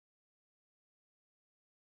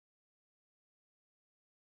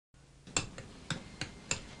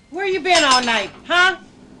Where you been all night, huh?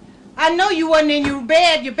 I know you wasn't in your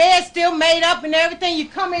bed. Your bed's still made up and everything. You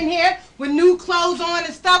come in here with new clothes on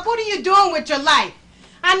and stuff. What are you doing with your life?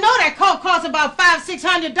 I know that coat costs about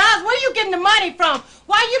 $500-600. Where you getting the money from?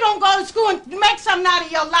 Why you don't go to school and make something out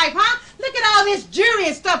of your life, huh? Look at all this jewelry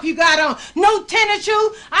and stuff you got on. No tennis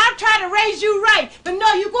shoes. I'll try to raise you right. But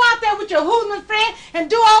no, you go out there with your hooligan friend and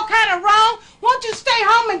do all kind of wrong. Won't you stay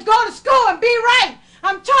home and go to school and be right?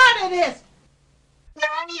 I'm tired of this.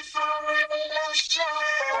 94 Revolution.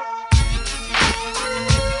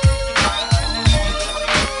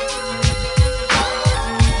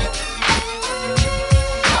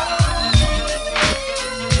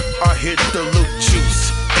 I hit the loot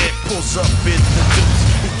juice, it pulls up in the deuce.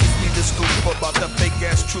 He gives me the scoop about the fake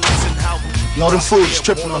ass truths and how. Yo, them fools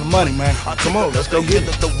tripping on the money, man. Come on, let's go get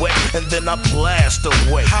it. The wet, and then I blast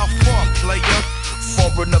away. How far, player?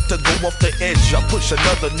 Far enough to go off the edge. I push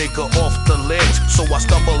another nigga off the ledge, so I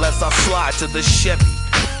stumble as I slide to the Chevy.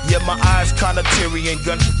 Yeah, my eyes kinda teary and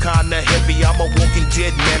gun kinda heavy. I'm a walking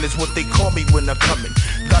dead man, is what they call me when I'm coming.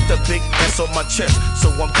 Got the big S on my chest, so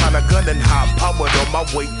I'm kinda gunning high powered on my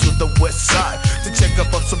way to the west side to check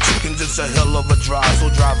up on some chickens. It's a hell of a drive, so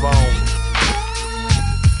drive on.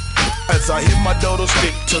 As I hit my dodo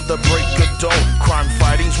stick to the break of dawn. Crime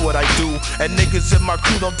fighting's what I do, and niggas in my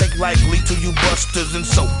crew don't take lightly to you busters. And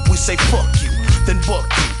so we say fuck you, then buck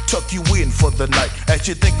you, tuck you in for the night as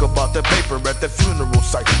you think about the paper at the funeral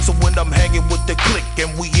site. So when I'm hanging with the clique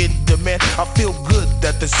and we in demand, I feel good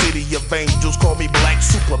that the city of angels call me Black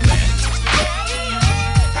Superman.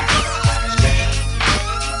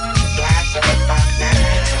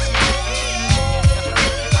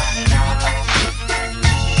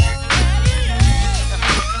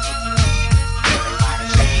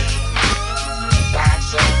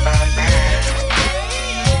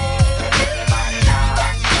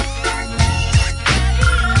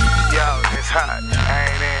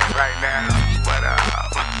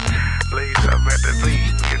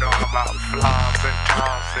 Floss and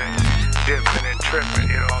tossing, dipping and tripping,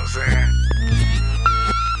 you know what I'm saying?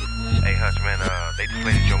 Hey Hutch, man, they just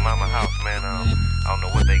raided your mama house, man. I don't know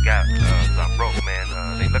what they got, cause I'm broke, man.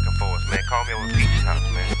 They looking for us, man. Call me over Peach's house,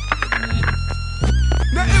 man.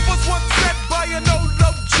 Now it was once said by an old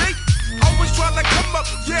OG, always trying to come up,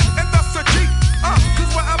 yeah, and that's a G.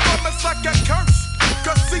 Cause wherever it's like a curse.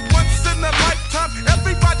 Cause see, once in a lifetime,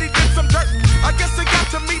 everybody did some dirt. I guess it got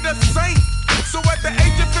to me the same. So at the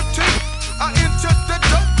age of 15, I entered the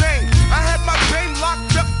dope game. I had my game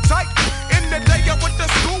locked up tight. In the day I went to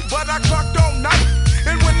school, but I clocked all night.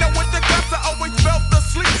 And when I went to class, I always fell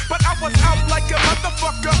asleep. But I was out like a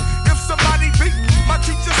motherfucker. If somebody beat, my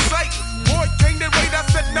teacher say, boy, can't they wait? I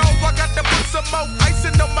said, no, I got to put some more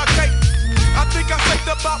icing on my cake. I think I saved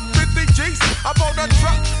about 50 G's. I bought a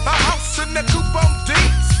truck, a house, and a coupe on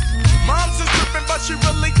D's. Mom's is tripping, but she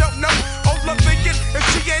really don't know. All I'm thinking, if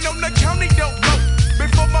she ain't on the county, don't know.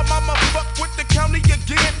 Before my mama fuck with the county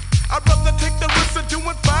again.